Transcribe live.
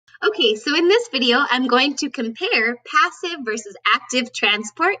Okay, so in this video, I'm going to compare passive versus active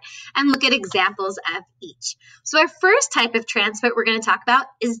transport and look at examples of each. So our first type of transport we're going to talk about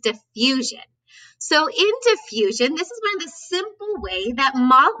is diffusion. So in diffusion, this is one of the simple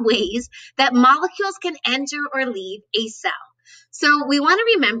ways that molecules can enter or leave a cell. So we want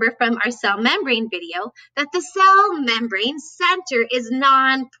to remember from our cell membrane video that the cell membrane center is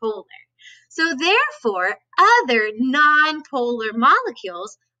nonpolar. So therefore, other nonpolar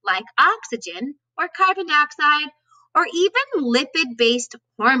molecules like oxygen or carbon dioxide or even lipid-based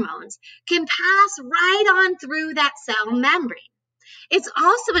hormones can pass right on through that cell membrane. It's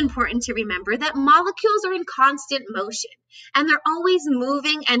also important to remember that molecules are in constant motion and they're always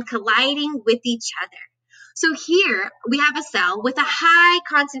moving and colliding with each other. So here we have a cell with a high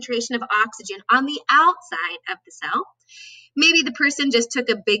concentration of oxygen on the outside of the cell. Maybe the person just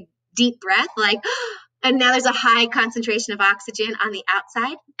took a big deep breath, and now there's a high concentration of oxygen on the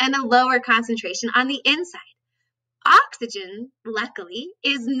outside and a lower concentration on the inside. Oxygen, luckily,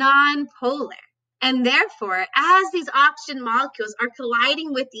 is nonpolar. And therefore, as these oxygen molecules are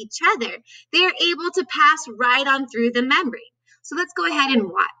colliding with each other, they are able to pass right on through the membrane. So let's go ahead and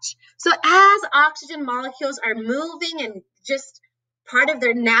watch. So as oxygen molecules are moving and just part of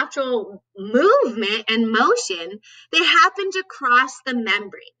their natural movement and motion, they happen to cross the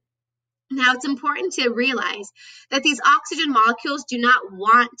membrane. Now, it's important to realize that these oxygen molecules do not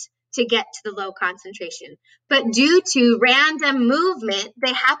want to get to the low concentration, but due to random movement,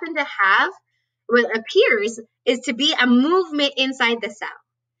 they happen to have what appears is to be a movement inside the cell.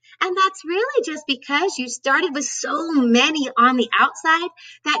 And that's really just because you started with so many on the outside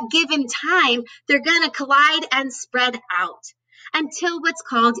that given time, they're going to collide and spread out until what's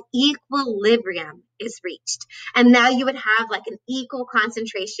called equilibrium is reached. And now you would have like an equal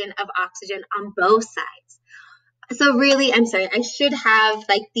concentration of oxygen on both sides. So really, I'm sorry, I should have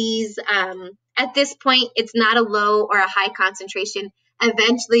like these, at this point, it's not a low or a high concentration.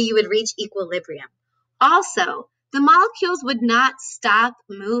 Eventually, you would reach equilibrium. Also, the molecules would not stop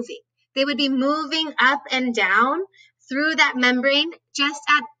moving. They would be moving up and down through that membrane just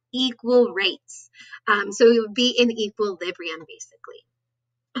at equal rates. So it would be in equilibrium, basically.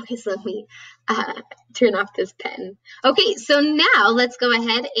 Okay, so let me turn off this pen. Okay, so now let's go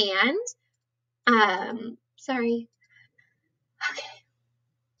ahead and, sorry. Okay.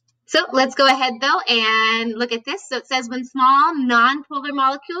 So let's go ahead, though, and look at this. So it says when small nonpolar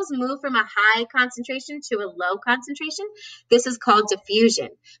molecules move from a high concentration to a low concentration, this is called diffusion.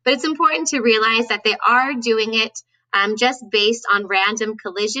 But it's important to realize that they are doing it just based on random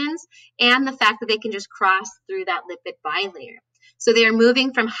collisions and the fact that they can just cross through that lipid bilayer. So they are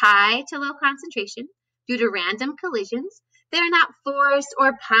moving from high to low concentration due to random collisions. They are not forced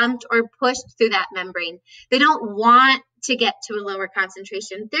or pumped or pushed through that membrane. They don't want to get to a lower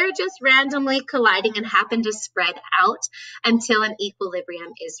concentration. They're just randomly colliding and happen to spread out until an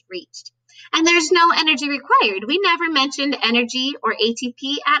equilibrium is reached. And there's no energy required. We never mentioned energy or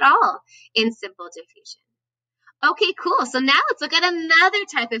ATP at all in simple diffusion. Okay, cool. So now let's look at another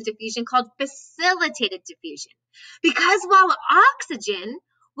type of diffusion called facilitated diffusion. Because while oxygen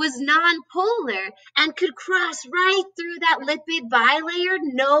was nonpolar and could cross right through that lipid bilayer,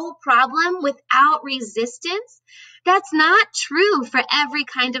 no problem, without resistance, that's not true for every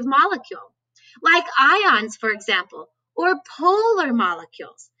kind of molecule. Like ions, for example, or polar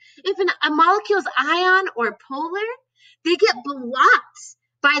molecules. If a molecule's ion or polar, they get blocked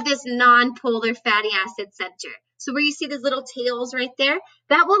by this nonpolar fatty acid center. So where you see these little tails right there,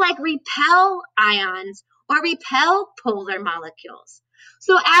 that will like repel ions or repel polar molecules.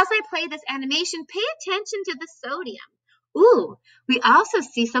 So as I play this animation, pay attention to the sodium. Ooh, we also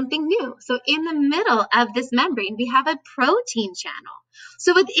see something new. So in the middle of this membrane, we have a protein channel.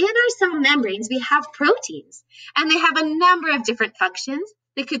 So within our cell membranes, we have proteins, and they have a number of different functions.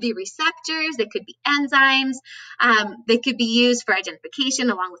 They could be receptors, they could be enzymes, they could be used for identification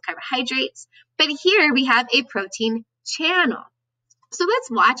along with carbohydrates. But here we have a protein channel. So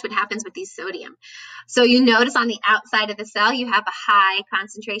let's watch what happens with these sodium. So you notice on the outside of the cell, you have a high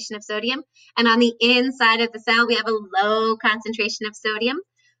concentration of sodium. And on the inside of the cell, we have a low concentration of sodium.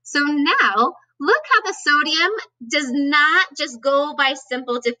 So now, look how the sodium does not just go by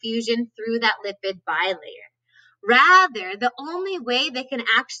simple diffusion through that lipid bilayer. Rather, the only way they can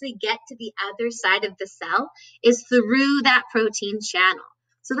actually get to the other side of the cell is through that protein channel.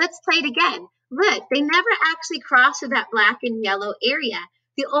 So let's play it again. Look, they never actually cross through that black and yellow area.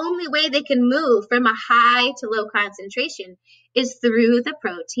 The only way they can move from a high to low concentration is through the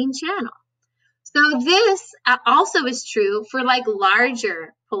protein channel. So this also is true for like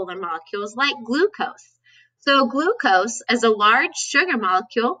larger polar molecules like glucose. So glucose is a large sugar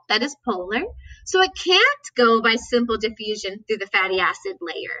molecule that is polar, so it can't go by simple diffusion through the fatty acid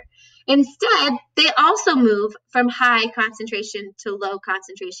layer. Instead, they also move from high concentration to low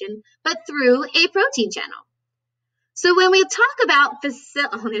concentration, but through a protein channel. So when we talk about there's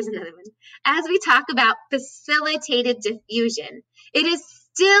another one. As we talk about facilitated diffusion, it is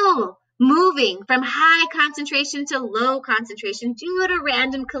still moving from high concentration to low concentration due to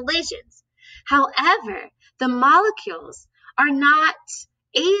random collisions. However, the molecules are not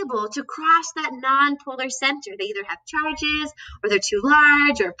able to cross that nonpolar center. They either have charges, or they're too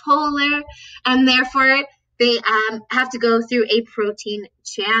large or polar, and therefore they have to go through a protein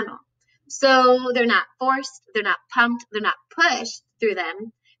channel. So they're not forced, they're not pumped, they're not pushed through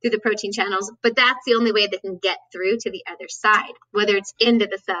the protein channels, but that's the only way they can get through to the other side, whether it's into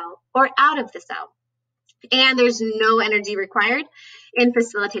the cell or out of the cell. And there's no energy required in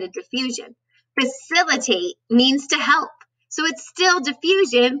facilitated diffusion. Facilitate means to help. So it's still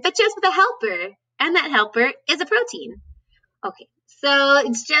diffusion, but just with a helper, and that helper is a protein. Okay, so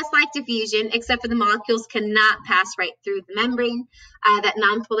it's just like diffusion, except for the molecules cannot pass right through the membrane, that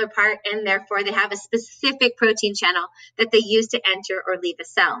nonpolar part, and therefore they have a specific protein channel that they use to enter or leave a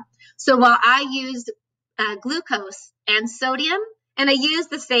cell. So while I used glucose and sodium, and I used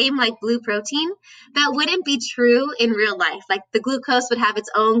the same like blue protein, that wouldn't be true in real life. Like the glucose would have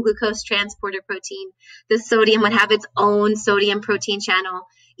its own glucose transporter protein. The sodium would have its own sodium protein channel.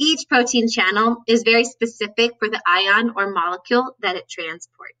 Each protein channel is very specific for the ion or molecule that it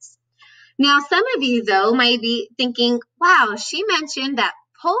transports. Now, some of you, though, might be thinking, wow, she mentioned that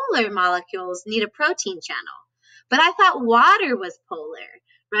polar molecules need a protein channel, but I thought water was polar,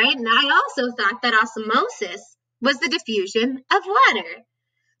 right? And I also thought that osmosis was the diffusion of water.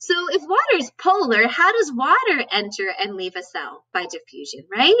 So if water is polar, how does water enter and leave a cell? By diffusion,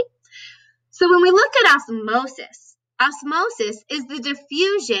 right? So when we look at osmosis, osmosis is the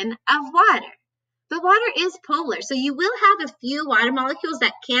diffusion of water. But water is polar, so you will have a few water molecules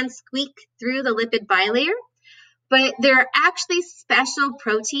that can squeak through the lipid bilayer, but there are actually special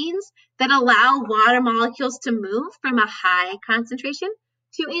proteins that allow water molecules to move from a high concentration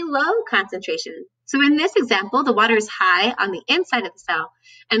to a low concentration. So in this example, the water is high on the inside of the cell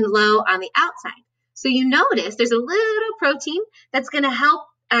and low on the outside. So you notice there's a little protein that's going to help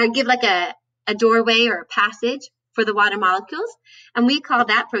give like a doorway or a passage for the water molecules, and we call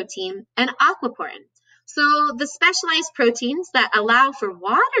that protein an aquaporin. So the specialized proteins that allow for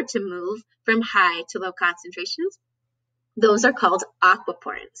water to move from high to low concentrations, those are called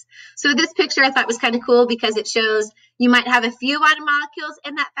aquaporins. So this picture I thought was kind of cool because it shows you might have a few water molecules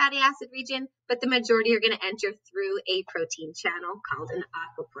in that fatty acid region, but the majority are going to enter through a protein channel called an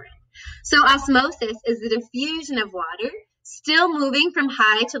aquaporin. So osmosis is the diffusion of water, still moving from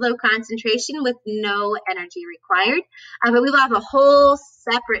high to low concentration with no energy required. But we will have a whole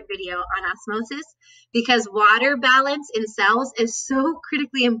separate video on osmosis because water balance in cells is so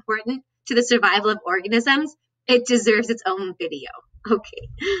critically important to the survival of organisms. It deserves its own video.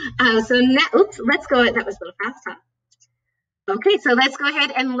 Okay, so now, let's go. That was a little fast, huh? Okay, so let's go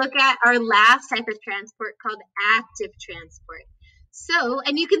ahead and look at our last type of transport called active transport. So,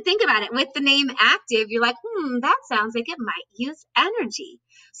 and you can think about it with the name active, you're like, that sounds like it might use energy.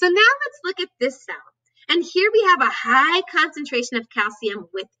 So now let's look at this cell. And here we have a high concentration of calcium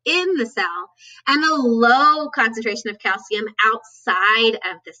within the cell and a low concentration of calcium outside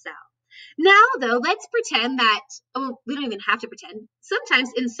of the cell. Now, though, let's pretend that, we don't even have to pretend. Sometimes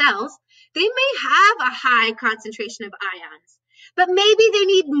in cells, they may have a high concentration of ions, but maybe they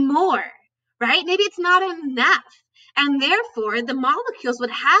need more, right? Maybe it's not enough. And therefore, the molecules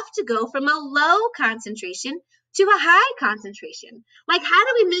would have to go from a low concentration to a high concentration. Like, how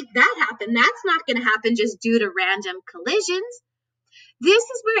do we make that happen? That's not going to happen just due to random collisions. This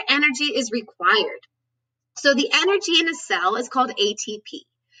is where energy is required. So the energy in a cell is called ATP.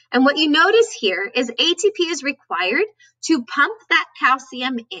 And what you notice here is ATP is required to pump that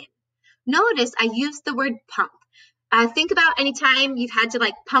calcium in. Notice I used the word pump. Think about any time you've had to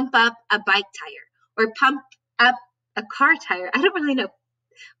like pump up a bike tire or pump up a car tire. I don't really know,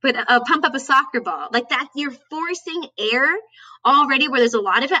 but pump up a soccer ball. Like that, you're forcing air already where there's a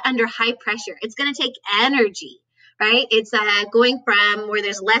lot of it under high pressure. It's going to take energy, right? It's going from where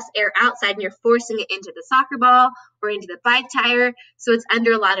there's less air outside and you're forcing it into the soccer ball or into the bike tire. So it's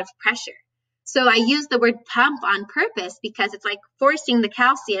under a lot of pressure. So I use the word pump on purpose because it's like forcing the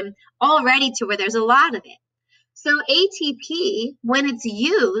calcium already to where there's a lot of it. So ATP, when it's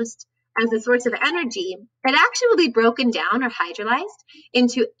used as a source of energy, it actually will be broken down or hydrolyzed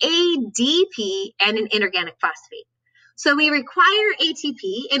into ADP and an inorganic phosphate. So we require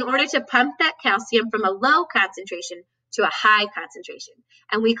ATP in order to pump that calcium from a low concentration to a high concentration.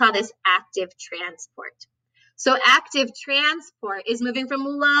 And we call this active transport. So active transport is moving from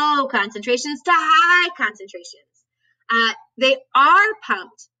low concentrations to high concentrations. They are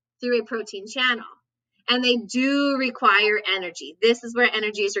pumped through a protein channel, and they do require energy. This is where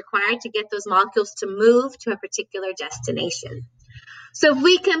energy is required to get those molecules to move to a particular destination. So if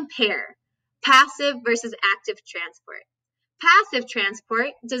we compare passive versus active transport, passive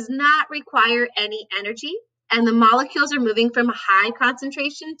transport does not require any energy, and the molecules are moving from high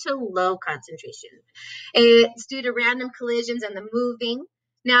concentration to low concentration. It's due to random collisions and the moving.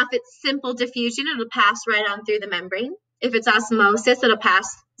 Now, if it's simple diffusion, it'll pass right on through the membrane. If it's osmosis, it'll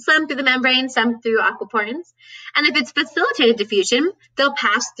pass some through the membrane, some through aquaporins. And if it's facilitated diffusion, they'll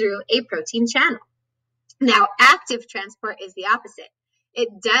pass through a protein channel. Now, active transport is the opposite. It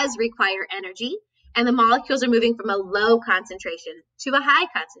does require energy, and the molecules are moving from a low concentration to a high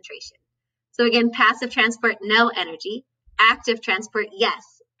concentration. So again, passive transport, no energy. Active transport,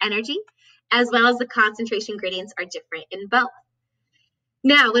 yes, energy, as well as the concentration gradients are different in both.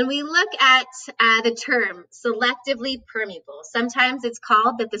 Now, when we look at the term selectively permeable, sometimes it's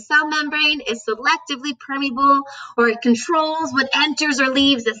called that the cell membrane is selectively permeable, or it controls what enters or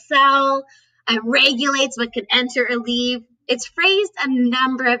leaves the cell, regulates what can enter or leave. It's phrased a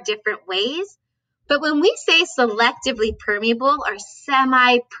number of different ways, but when we say selectively permeable or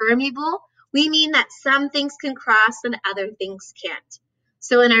semi-permeable, we mean that some things can cross and other things can't.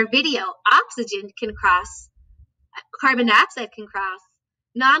 So in our video, oxygen can cross, carbon dioxide can cross,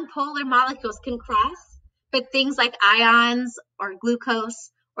 non-polar molecules can cross, but things like ions or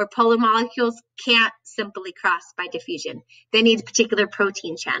glucose or polar molecules can't simply cross by diffusion. They need particular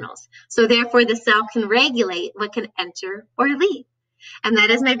protein channels. So therefore, the cell can regulate what can enter or leave. And that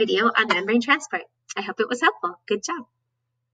is my video on membrane transport. I hope it was helpful. Good job.